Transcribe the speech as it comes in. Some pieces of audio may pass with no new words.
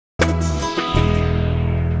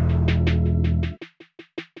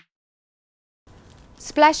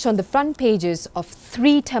Splashed on the front pages of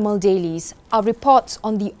 3 Tamil dailies are reports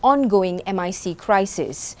on the ongoing MIC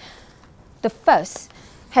crisis. The first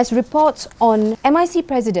has reports on MIC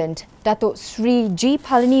President Datuk Seri G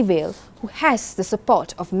Palanivel, who has the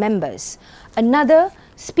support of members. Another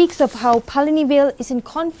speaks of how Palanivel is in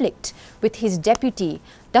conflict with his deputy,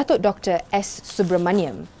 Datuk Dr. S.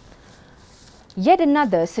 Subramaniam. Yet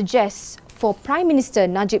another suggests for Prime Minister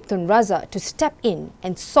Najib Tun Razak to step in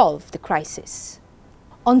and solve the crisis.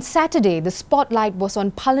 On Saturday, the spotlight was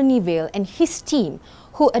on Palanivel and his team,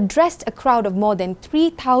 who addressed a crowd of more than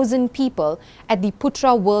 3,000 people at the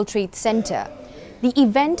Putra World Trade Center. The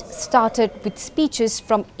event started with speeches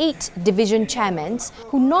from 8 division chairmen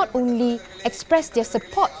who not only expressed their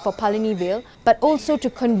support for Palanivel but also to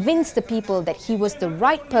convince the people that he was the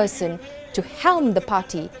right person to helm the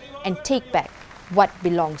party and take back what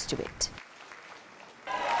belongs to it.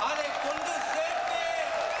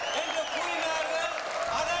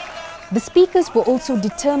 The speakers were also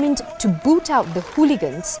determined to boot out the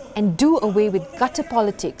hooligans and do away with gutter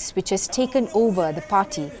politics which has taken over the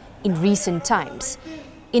party in recent times.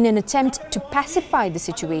 In an attempt to pacify the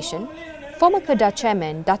situation, former Kedah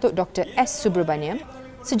chairman Datuk Dr. S. Subramaniam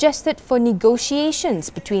suggested for negotiations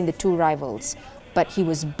between the two rivals, but he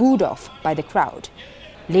was booed off by the crowd.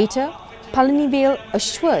 Later, Palanivel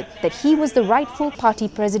assured that he was the rightful party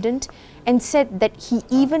president and said that he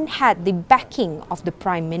even had the backing of the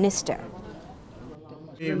Prime Minister.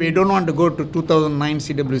 We don't want to go to 2009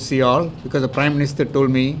 CWC all because the Prime Minister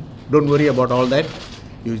told me, don't worry about all that,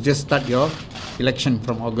 you just start your election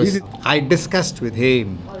from August. I discussed with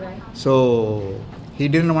him, so he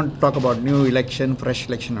didn't want to talk about new election, fresh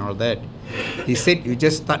election and all that. He said you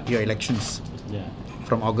just start your elections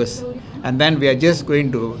from August, and then we are just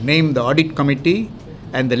going to name the audit committee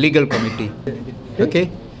and the legal committee.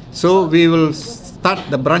 Okay, so we will start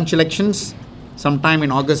the branch elections sometime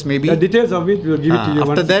in August maybe. The details of it we will give it to you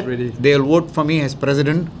after that they will vote for me as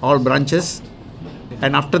president, all branches,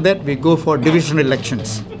 and after that we go for divisional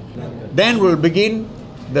elections. Then we will begin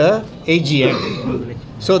the AGM.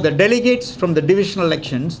 So the delegates from the divisional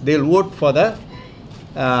elections, they will vote for the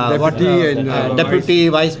deputy,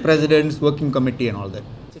 vice presidents, working committee and all that.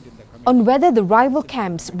 On whether the rival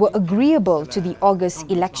camps were agreeable to the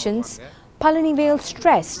August elections, Palanivel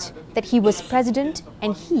stressed that he was president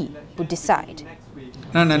and he would decide.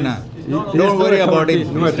 No. Don't worry about it.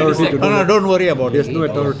 No authority to do No, don't worry about it. He has no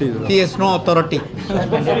authority. He has no authority.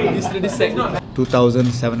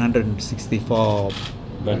 2,764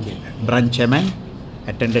 branch chairmen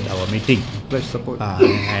attended our meeting. Pledge support.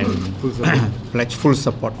 And pledge full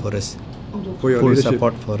support for us. For your full leadership.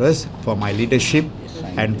 support for us, for my leadership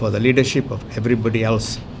and for the leadership of everybody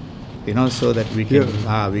else. You know, so that we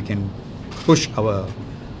can push our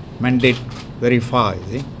mandate very far, you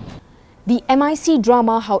see. The MIC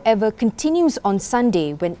drama, however, continues on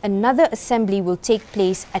Sunday when another assembly will take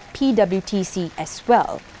place at PWTC as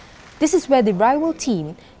well. This is where the rival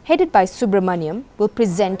team, headed by Subramaniam, will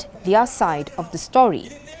present their side of the story.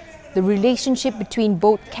 The relationship between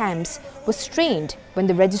both camps was strained when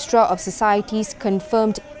the Registrar of Societies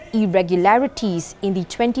confirmed irregularities in the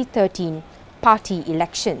 2013 party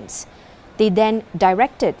elections. They then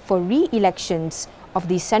directed for re-elections of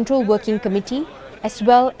the Central Working Committee as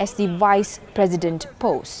well as the Vice President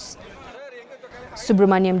posts.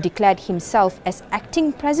 Subramaniam declared himself as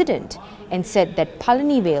acting president and said that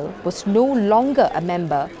Palanivel was no longer a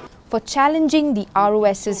member for challenging the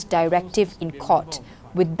ROS's directive in court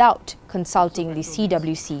without consulting the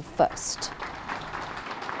CWC first.